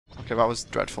Okay, that was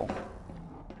dreadful.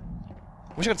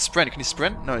 Wish I could sprint. Can you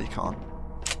sprint? No, you can't.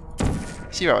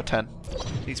 0 out of 10.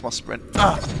 Needs more sprint.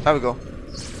 Ah! There we go.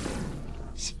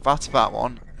 So that's that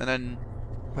one. And then...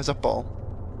 Where's that ball?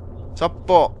 Is that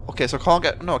ball... Okay, so I can't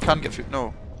get... No, I can get through...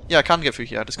 No. Yeah, I can get through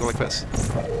here. Just go like this.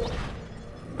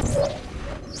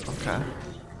 Okay.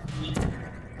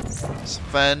 So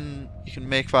then... You can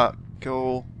make that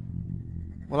go...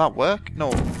 Will that work?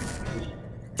 No.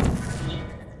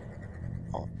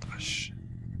 Oh, gosh.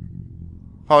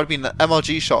 That would have been the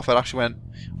MLG shot if it actually went...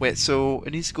 Wait, so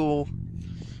it needs to go...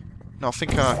 No, I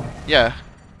think yeah.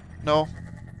 No.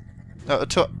 No,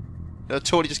 it'll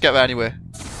totally just get there anyway.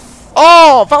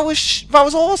 Oh! That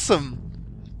was awesome!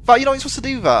 That, you know you're supposed to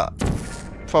do that?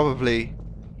 Probably.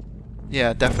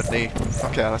 Yeah, definitely.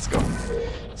 Okay, let's go.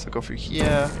 So go through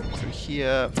here,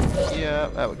 here.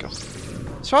 There we go.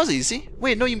 So that was easy.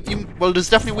 Wait, no, well, there's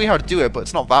definitely a way how to do it, but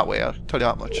it's not that way, I'll tell you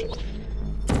that much.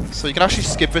 So you can actually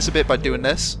skip this a bit by doing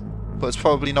this, but it's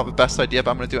probably not the best idea, but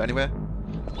I'm going to do it anyway.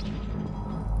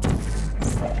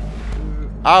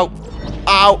 Ow!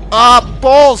 Ow! Ah!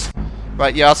 Balls!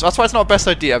 Right, yeah, that's why it's not the best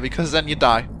idea, because then you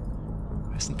die.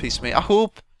 Rest in peace, mate. I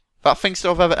hope that thing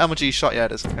still have an MLG shot. Yeah,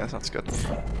 it is. Okay, that's good.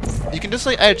 You can just,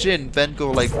 like, edge in, then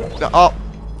go, like, up.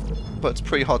 But it's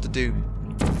pretty hard to do.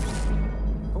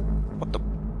 Oh, what the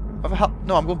hell?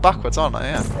 No, I'm going backwards, aren't I?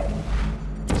 Yeah.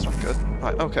 That's not good.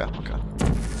 Right, okay, okay.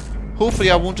 Hopefully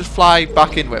I won't just fly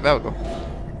back in with it. There we go.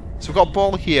 So we've got a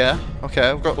ball here.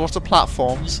 Okay, we've got lots of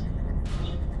platforms.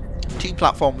 2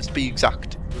 platforms to be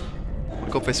exact. I'll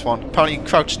go for this one. Apparently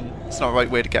crouching is not the right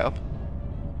way to get up.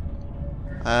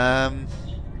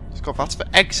 It's got that's for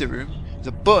exit room. There's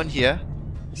a button here.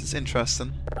 This is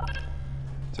interesting.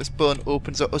 So this button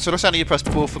opens up. Oh, so it looks like you press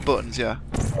both the buttons, yeah.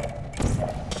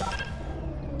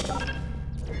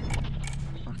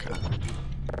 Okay.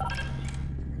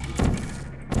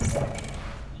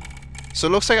 So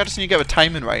it looks like I just need to get the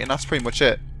timing right, and that's pretty much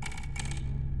it.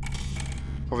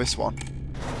 For this one.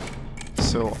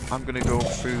 So I'm gonna go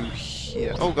through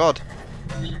here. Oh god!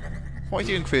 What are you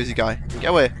doing, crazy guy? Get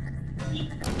away!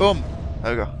 Boom!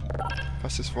 There we go.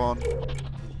 Press this one.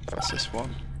 Press this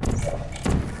one.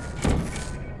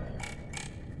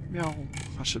 Meow.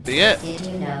 That should be it. Did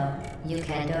you know you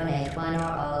can donate one or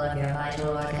all of your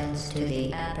vital organs to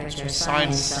the Aperture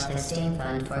Science of the Steam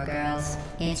Fund for Girls?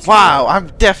 It's wow! I'm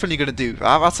definitely gonna do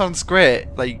that. That sounds great.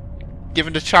 Like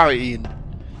giving to charity and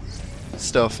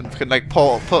stuff, and we can like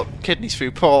put kidneys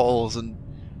through portals and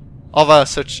other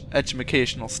such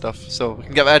educational stuff, so we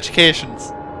can get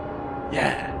educations.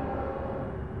 Yeah.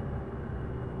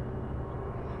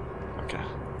 Okay.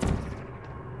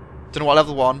 Don't know what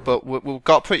level 1, but we've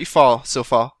got pretty far so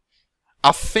far.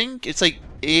 I think it's like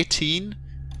 18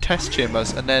 test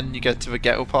chambers, and then you get to the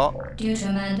ghetto part. Due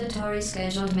to mandatory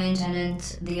scheduled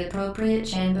maintenance, the appropriate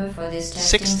chamber for this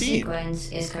testing 16. sequence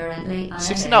is currently unavailable.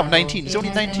 16 out of 19. It's only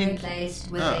It has 19. been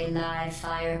replaced with a live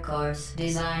fire course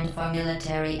designed for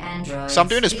military androids. So I'm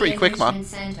doing this pretty quick, man.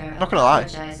 Not gonna lie.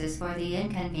 Apologizes for the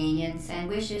inconvenience and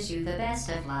wishes you the best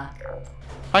of luck.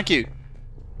 Thank you.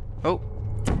 Oh.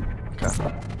 Okay.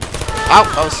 Ow!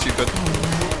 That was stupid.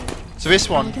 So this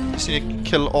one, you just need to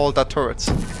kill all that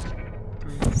turrets.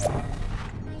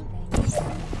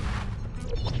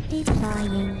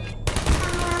 Deploying.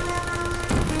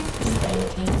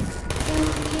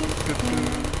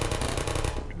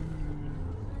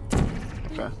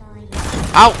 Okay.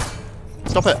 Ow!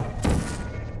 Stop it!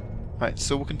 Right,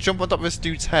 so we can jump on top of this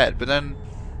dude's head, but then...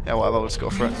 Yeah, whatever, let's go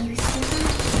for it.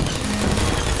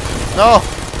 No!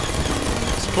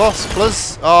 It's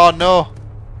plus! Oh no!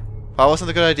 That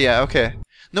wasn't a good idea, okay.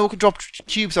 No, we can drop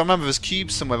cubes. I remember there's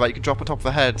cubes somewhere that you can drop on top of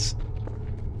the heads.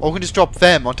 Or we can just drop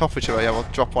them on top of each other. Yeah, we'll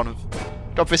drop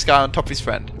this guy on top of his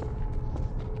friend.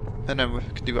 And then we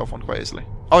can do that one quite easily.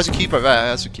 Oh, there's a cube right there.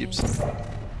 There's the cubes.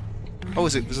 Oh,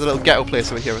 is it? There's a little ghetto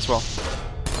place over here as well.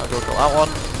 I'll go that one.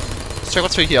 Let's check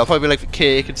what's through here. I'll probably like the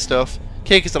cake and stuff.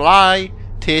 Cake is a lie.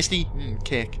 Tasty.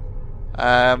 Cake.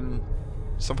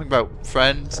 Something about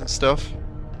friends and stuff.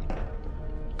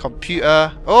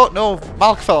 Computer. Oh no,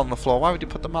 milk fell on the floor. Why would you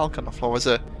put the milk on the floor? Was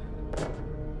it?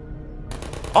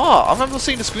 Oh, I remember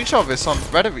seeing a screenshot of this on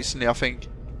Reddit recently, I think.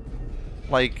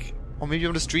 Like, or maybe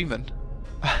I'm just dreaming.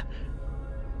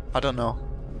 I don't know.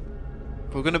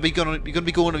 But we're gonna be going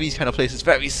to these kind of places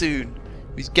very soon.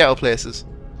 These ghetto places.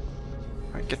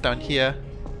 Right, get down here.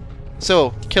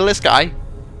 So, kill this guy.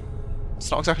 It's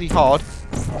not exactly hard.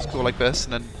 Just go like this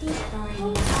and then.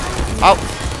 Ow!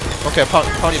 Okay,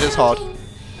 apparently it is hard.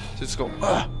 So just go.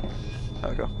 There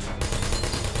we go.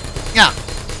 Yeah.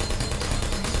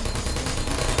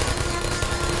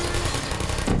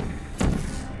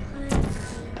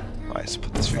 Right, let's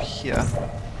put this through here.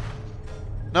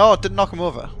 No, it didn't knock him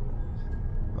over.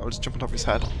 I was jumping off his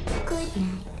head. Good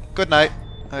night. Good night.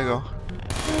 There you go.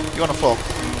 You wanna fall?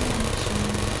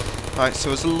 Right, so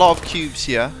there's a lot of cubes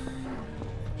here.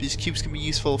 These cubes can be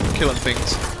useful for killing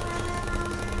things.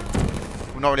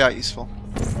 But not really that useful.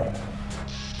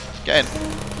 Get in.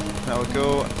 There we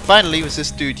go. And finally, was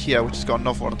this dude here, which has got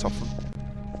another one on top of him.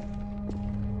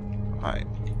 Right.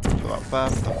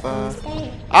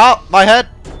 Ow! My head!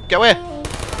 Get away!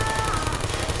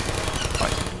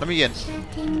 Right, let me in.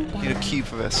 Need a cube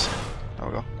for this. There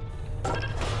we go.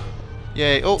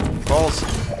 Yay. Oh, balls.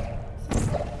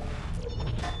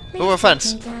 Over a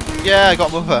fence. Yeah, I got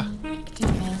him over.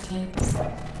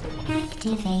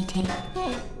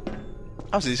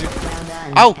 That was easy. Well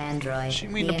done, Ow! Android.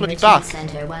 Shoot me in the the bloody Enrichment back.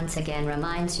 Center once again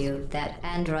reminds you that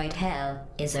Android Hell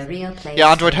is a real place. Yeah,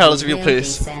 Android Hell that is a real will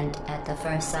place. be sent at the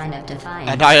first sign of defiance.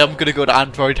 And I am gonna go to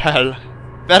Android Hell.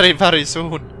 Very, very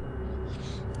soon.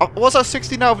 Was that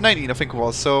 16 out of 19, I think it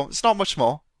was, so it's not much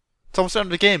more. It's almost the end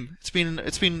of the game. It's been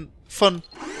fun.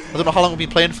 I don't know how long we've been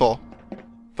playing for,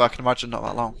 but I can imagine not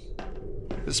that long.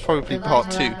 This is probably the part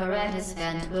vital 2. apparatus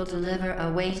vent will deliver a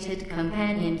weighted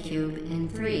companion cube in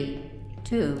 3,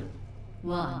 2,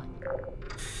 1.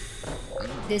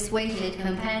 This weighted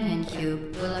companion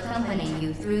cube will accompany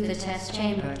you through the test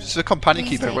chamber. This is a companion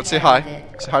Please cube, everyone. take Say hi. care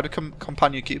of it. Say hi to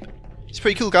companion cube. He's a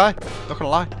pretty cool guy, not gonna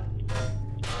lie.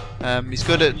 He's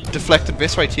good at deflecting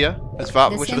this right here. There's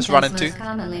that, The which I just ran symptoms into. most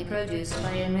commonly produced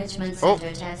by enrichment Oh.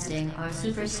 center testing are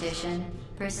superstition,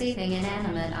 perceiving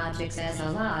inanimate objects as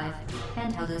alive,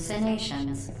 and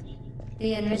hallucinations.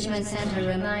 The enrichment center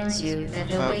reminds you that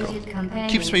the Oh, God. weighted companion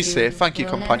Keeps me cube safe. Thank you,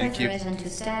 will companion never cube. threaten to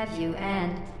stab you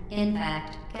and, in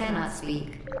fact, cannot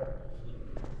speak.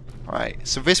 Alright,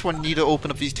 so this one you need to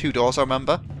open up these 2 doors, I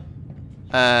remember.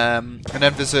 And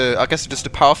then there's a, I guess just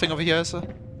a power thing over here, so.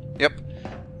 Yep.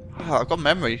 Ah, I've got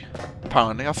memory,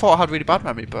 apparently. I thought I had really bad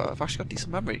memory, but I've actually got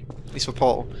decent memory. At least for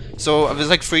Portal. So there's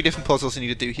like 3 different puzzles you need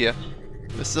to do here.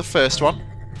 This is the first one.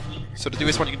 So to do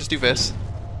this one, you can just do this.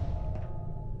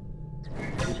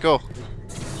 Go.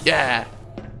 Yeah!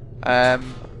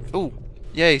 Ooh.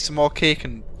 Yay, some more cake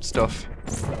and stuff.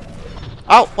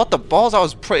 Ow! What the balls? That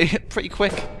was pretty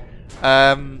quick.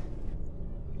 Yeah,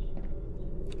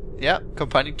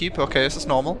 companion cube. Okay, this is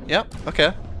normal. Yeah,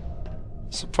 okay.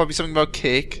 So probably something about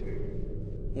cake.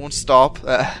 Won't stop.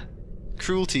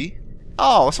 Cruelty.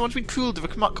 Oh, someone's been cruel to the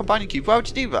companion cube. Why would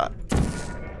you do that?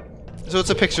 So it's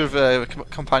a picture of a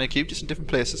companion cube, just in different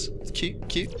places. It's cute,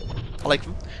 cute. I like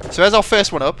them. So there's our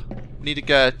first one up. We need to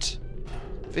get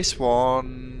this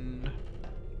one.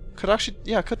 Could actually,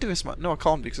 yeah, I could do this one. No, I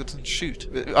can't because it doesn't shoot.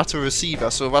 That's a receiver,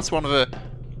 so that's one of the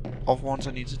ones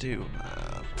I need to do.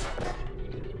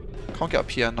 Can't get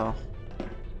up here now.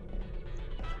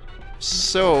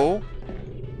 So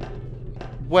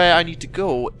where I need to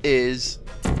go is,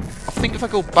 I think if I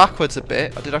go backwards a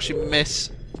bit, I did actually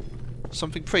miss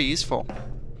something pretty useful,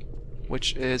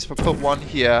 which is if I put one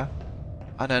here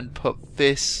and then put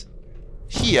this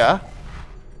here,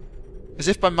 as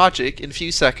if by magic, in a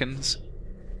few seconds.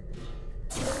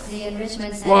 The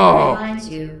enrichment center Whoa. reminds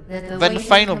you that the Then the weighted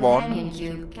final companion one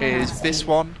cube cannot is this speak.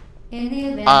 one. In the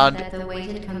event And that the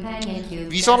weighted companion cube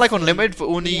these aren't like does unlimited, but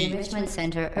speak, only the enrichment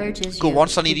center urges go you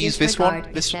once. I need to use this one.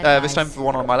 disregard This its this time advice. for the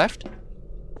one on my left.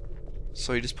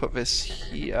 So you just put this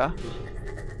here,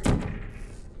 and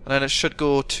then it should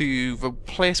go to the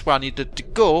place where I needed to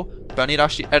go, but I need to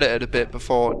actually edit it a bit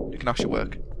before it can actually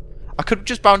work. I could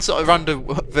just bounce it around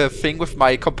the thing with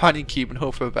my companion cube and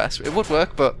hope for the best. It would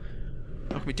work, but I'm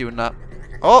not gonna be doing that.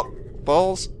 Oh,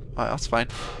 balls! Alright, that's fine.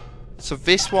 So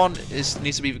this one needs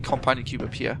to be the companion cube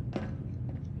up here.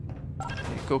 There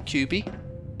you go, cubey.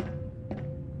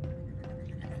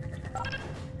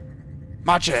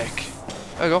 Magic!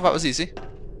 There we go, that was easy.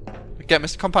 Get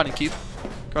Mr. Companion Cube.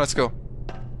 Come on, let's go.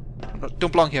 No,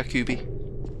 don't belong here, cubey.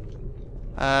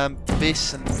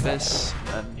 This and this,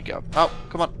 and you go. Oh,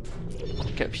 come on.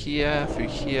 Get up here, through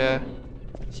here,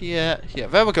 here.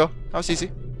 There we go. That was easy.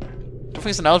 Don't think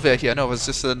it's an elevator here. No, it was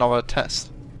just another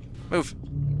test. Move.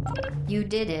 You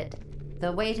did it.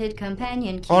 The weighted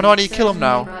companion cube Oh no, I need to kill him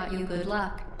now. certainly brought you good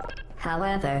luck.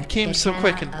 However, Came it so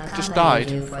quick and cannot just accommodate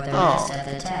died. you for the Oh. rest of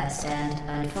the test and,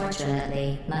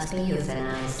 unfortunately, must be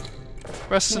euthanized.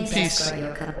 Rest in Please peace. escort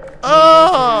your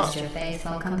Oh! your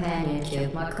faithful companion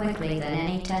cube more quickly than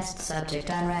any test subject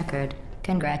on record.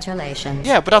 Congratulations.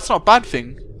 Yeah, but that's not a bad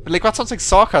thing. Like, that sounds like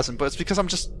sarcasm, but it's because I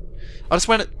just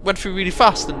went through really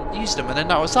fast and used them, and then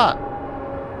that was that.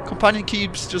 Companion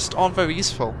cubes just aren't very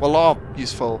useful. Well, are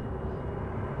useful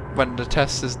when the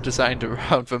test is designed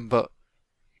around them, but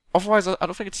otherwise I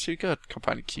don't think it's too good,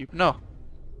 companion cube. No.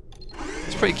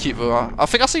 It's pretty cute though. I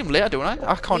think I see him later, don't I?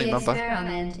 I can't even remember. The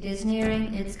experiment is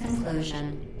nearing its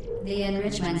conclusion. The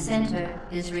enrichment center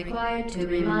is required to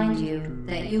remind you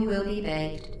that you will be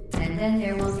baked, and then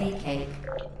there will be cake.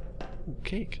 Ooh,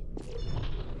 cake.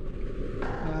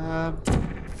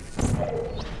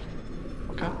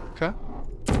 Okay.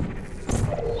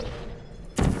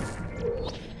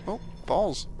 Oh,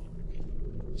 balls.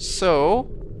 So,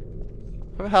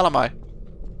 where the hell am I?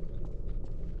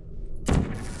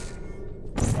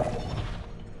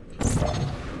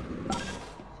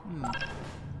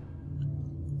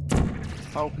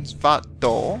 Opens that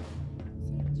door.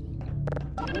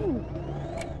 Ooh.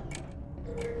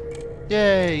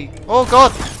 Yay! Oh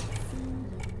god!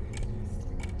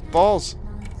 Balls!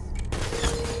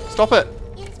 Stop it!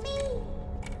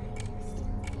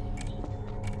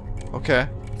 Okay.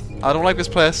 I don't like this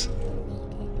place.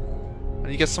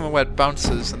 And you get somewhere where it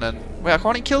bounces and then... Wait, I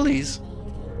can't even kill these?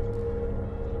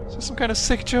 Is this some kind of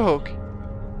sick joke?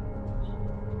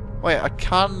 Wait, I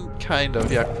can kind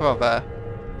of... Yeah, I can put it there.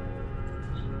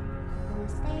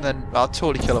 And then I'll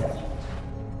totally kill him.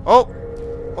 Oh!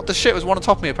 What the shit was one on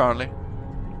top of me apparently.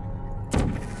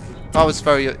 That was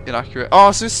very inaccurate.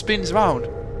 Oh, so this spins around.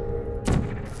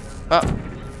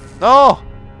 No!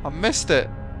 I missed it.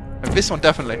 And this one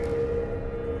definitely.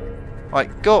 Right,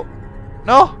 go.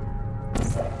 No!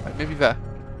 Right, maybe there.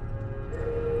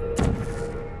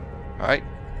 Alright.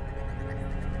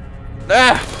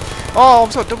 Ah! Oh,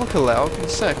 I'm so double kill there. I was gonna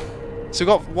say. So we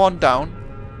got one down.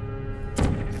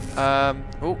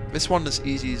 Oh, this one is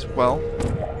easy as well.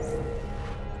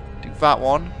 Do that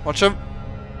one. Watch him.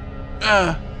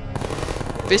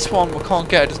 This one we can't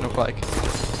get, it doesn't look like.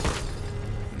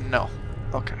 No.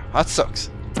 Okay, that sucks.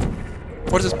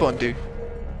 What does this button do?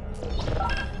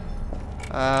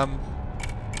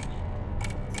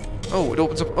 Oh, it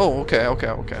opens up. Oh,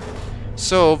 okay.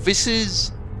 So this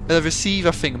is a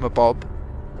receiver thingamabob,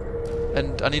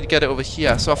 and I need to get it over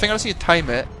here. So I think I just need to time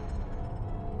it.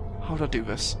 How do I do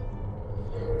this?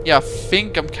 Yeah, I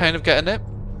think I'm kind of getting it.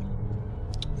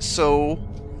 So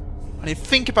I need to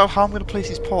think about how I'm going to place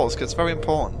these paws because it's very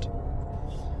important.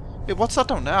 Wait, what's that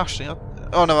down there actually?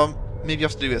 Oh no, maybe I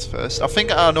have to do this first. I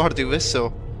think I know how to do this,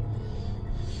 so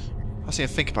I just need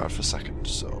to think about it for a second.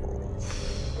 So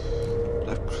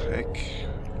left click.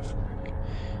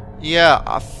 Yeah,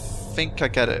 I think I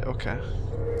get it. Okay.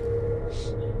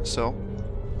 So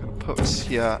I'm going to put this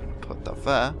here and put that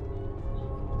there.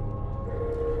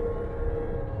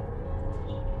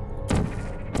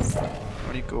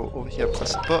 When you go over here,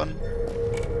 press the button.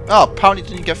 Oh, apparently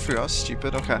didn't get through. I was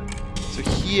stupid. Okay. So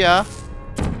here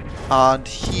and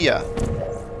here.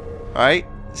 Right?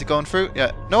 Is it going through?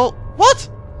 Yeah. No. What?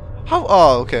 How?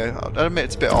 Oh, okay. I'll admit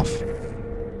it's a bit off.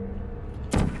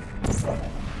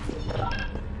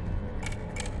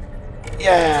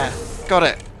 Yeah. Got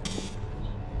it.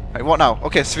 Right. What now?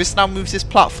 Okay. So this now moves this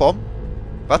platform.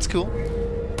 That's cool.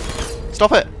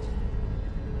 Stop it.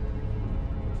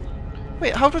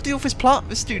 Wait, how do I deal with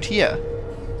this dude here?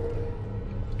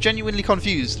 Genuinely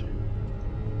confused.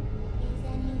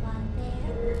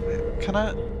 Wait, can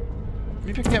I...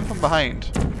 Maybe I can get him from behind.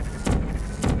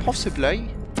 Possibly.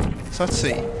 So let's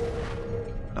see.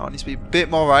 No, it needs to be a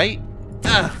bit more right.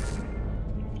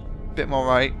 Bit more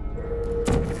right.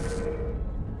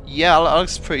 Yeah, that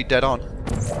looks pretty dead on.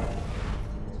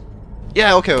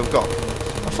 Yeah, okay, we've got him.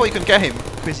 I thought you couldn't get him.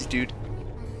 Crazy dude.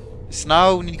 So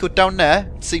now we need to go down there,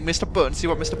 see Mr. Button, see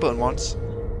what Mr. Button wants.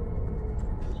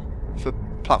 If the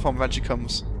platform eventually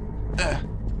comes. And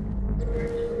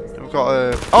we've got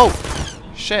a... Oh!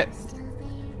 Shit!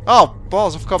 Oh,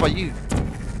 balls, I forgot about you.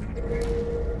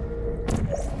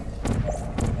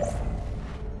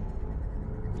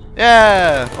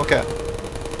 Yeah! Okay.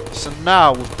 So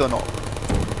now we've done all.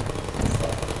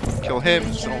 Kill him,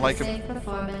 I don't like him.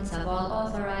 Performance of all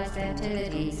authorized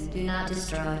activities. Do not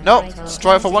destroy. No,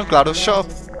 destroy it for one, GLADoS. Shut up.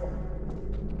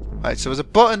 Right, so there's a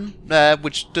button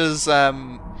which does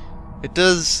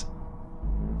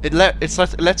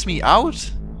it lets me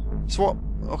out. So what?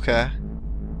 Okay.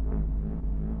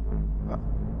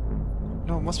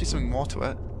 No, it must be something more to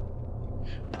it.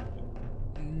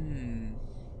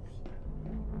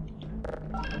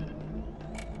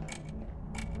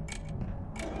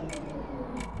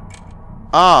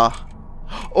 Ah.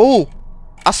 Oh!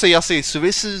 I see. So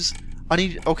this is... I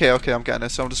need... Okay, I'm getting it.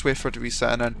 So I'll just wait for it to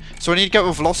reset and then... So I need to get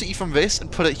the velocity from this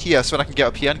and put it here so that I can get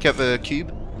up here and get the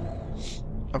cube.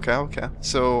 Okay.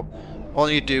 So all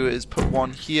I need to do is put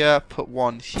one here, put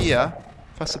one here.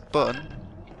 Press a button.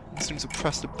 As soon as I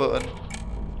press the button...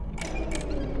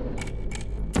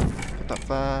 Put that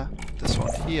there. This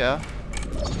one here.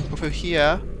 Go through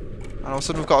here. And all of a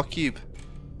sudden we've got a cube.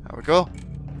 There we go.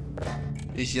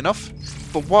 Easy enough.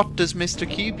 But what does Mr.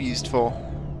 Cube used for?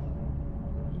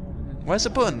 Where's the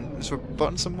button? Is there a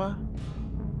button somewhere?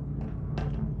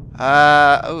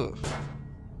 Oh.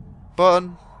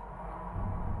 Button.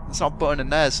 There's not a button in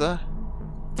there, is there?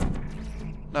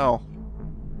 No.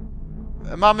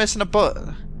 Am I missing a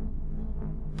button?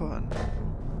 Button.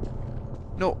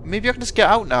 No, maybe I can just get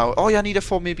out now. Oh yeah, I need it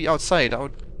for maybe outside. That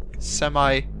would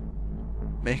semi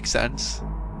make sense.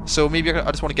 So maybe I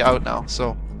just want to get out now.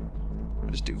 So I'll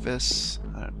just do this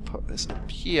and put this up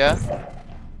here.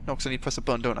 No, because I need to press a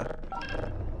button, don't I?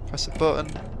 Press a button.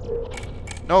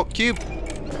 No, cube!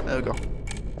 There we go.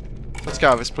 Let's get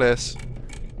out of this place.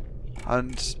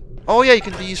 And... oh yeah, you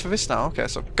can be used for this now. Okay,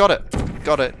 so got it.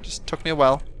 Got it. Just took me a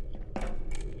while.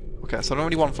 Okay, so I don't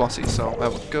really want Flossie, so there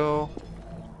we go.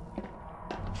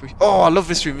 Oh, I love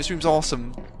this room. This room's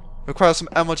awesome. Requires some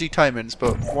MLG timings,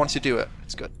 but once you do it,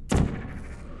 it's good.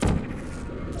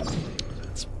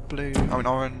 It's blue. I mean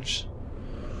orange.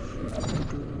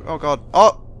 Oh god.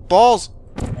 Oh! Balls!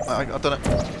 I've done it.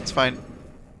 It's fine.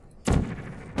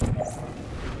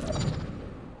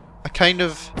 I kind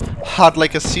of had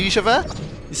like a seizure there.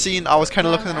 You see, I was kind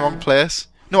of looking in the wrong place.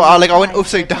 No, I went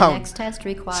upside down.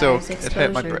 So it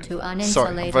hit my brain.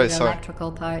 Sorry, I'm very sorry.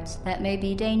 Electrical parts that may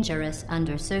be dangerous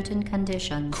under certain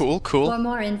conditions. Cool, cool. For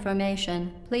more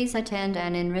information, please attend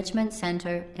an Enrichment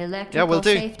Center Electrical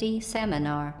Safety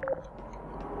Seminar.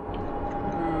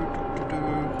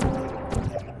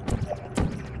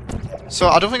 So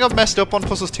I don't think I've messed up on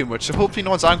puzzles too much, so hopefully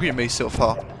no one's angry at me so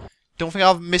far. Don't think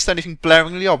I've missed anything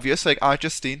blaringly obvious, like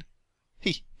Justine.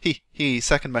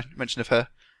 Second mention of her.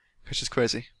 Which is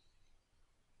crazy.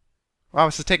 Wow,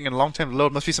 this is taking a long time to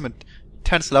load. Must be some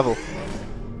intense level.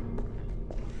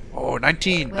 Oh,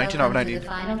 19! 19 out of 19. To the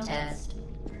final test.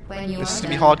 When you This is are gonna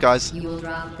be done, hard, guys. You will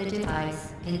drop the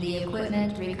device in the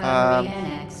Equipment Recovery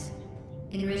Annex.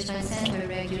 Enrichment Center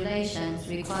regulations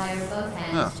require both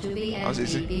hands to be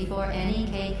empty before any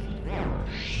cake.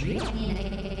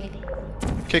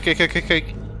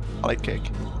 Cake. I like cake.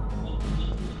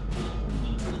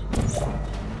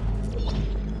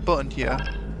 Button here.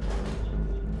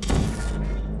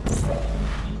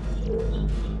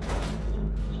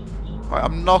 Right,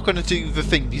 I'm not gonna do the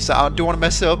thing because I don't want to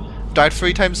mess it up. Died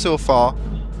 3 times so far.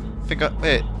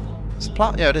 Wait. Is it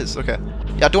plat? Yeah, it is. Okay.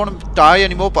 Yeah, I don't want to die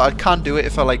anymore, but I can do it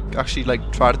if I actually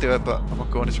try to do it. But I'm not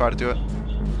going to try to do it.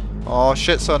 Oh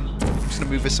shit, son! I'm just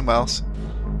gonna move this somewhere else,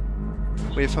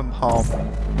 away from harm.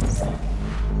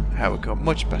 There we go.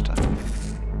 Much better.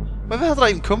 Where the hell did I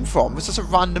even come from? Was just a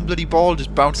random bloody ball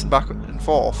just bouncing back and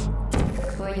forth?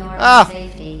 For your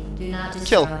safety, do not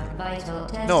kill. Vital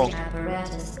No.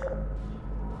 Apparatus.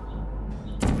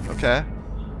 Okay.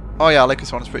 Oh yeah, I like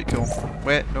this one. It's pretty cool.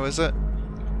 Wait, no, is it?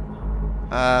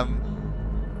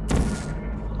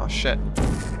 Oh shit.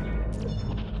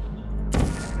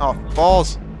 Oh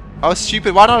balls! I was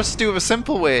stupid. Why not just do it a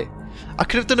simple way? I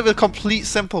could have done it a complete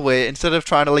simple way instead of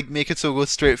trying to make it so it goes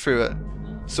straight through it.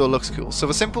 So it looks cool. So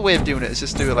the simple way of doing it is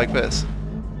just do it like this.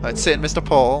 Right, sit in Mr.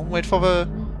 Paul, wait for the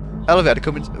elevator to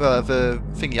come in, the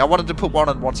thingy. I wanted to put one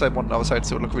on one side, one on the other side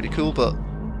so it would look really cool, but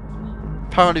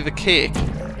apparently the cake.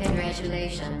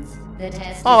 Congratulations. The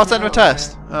test Oh, is it's in the over.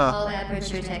 test. All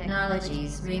aperture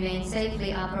technologies remain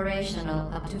safely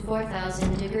operational up to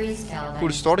 4,000 degrees Kelvin. Cool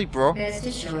story, bro. Rest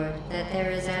assured that there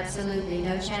is absolutely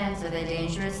no chance of a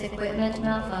dangerous equipment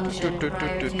malfunction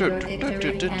prior to your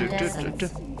victory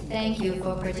incandescence. Thank you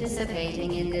for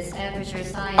participating in this aperture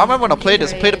science. I remember when I played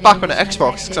this. I played it back on the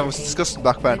Xbox because I was disgusted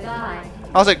back then. Goodbye.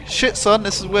 I was like, shit, son,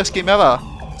 this is the worst game ever.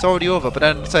 It's already over. But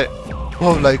then it's like,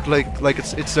 oh,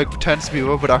 it's pretends to be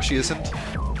over, but actually isn't.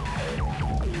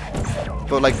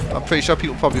 But I'm pretty sure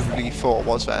people probably really thought it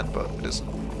was then, but it isn't.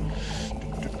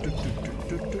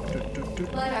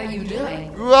 What are you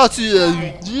doing? What are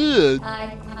you doing?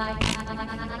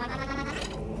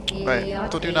 Right,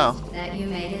 what do I do now? That you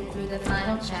made it through the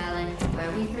final challenge where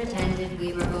we pretended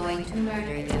we were going to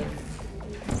murder you.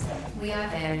 We are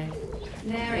very,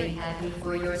 very happy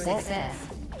for your success.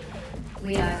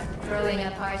 We are throwing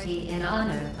a party in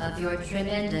honor of your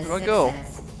tremendous Where do I go?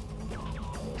 success.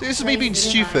 This is me being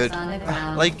stupid.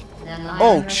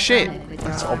 Oh shit,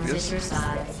 that's obvious.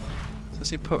 Let's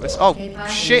see, put this. Oh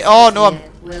shit! Oh no,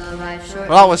 well,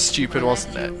 that was stupid,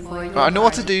 wasn't it? Right, I know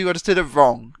what to do. I just did it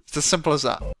wrong. It's as simple as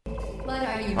that.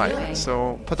 Right,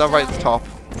 so put that right at the top.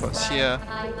 Put us here.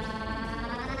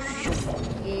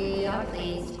 We are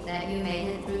pleased that you made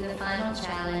it through the final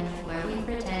challenge where we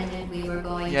pretended we were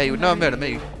going Yeah, you to would know murder better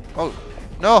than you. me. Oh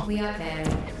no! We are very,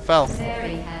 Fell.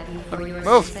 very happy for your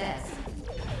Move. success.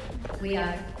 We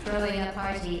are throwing a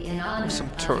party in honor Some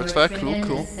of turrets your there, cool, tremendous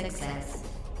cool. success.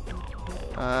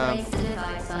 Place the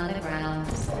device on the ground,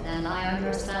 then lie on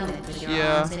your stomach with your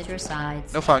arms at your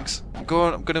sides. No thanks. I'm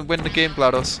going to win the game,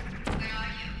 GLADoS.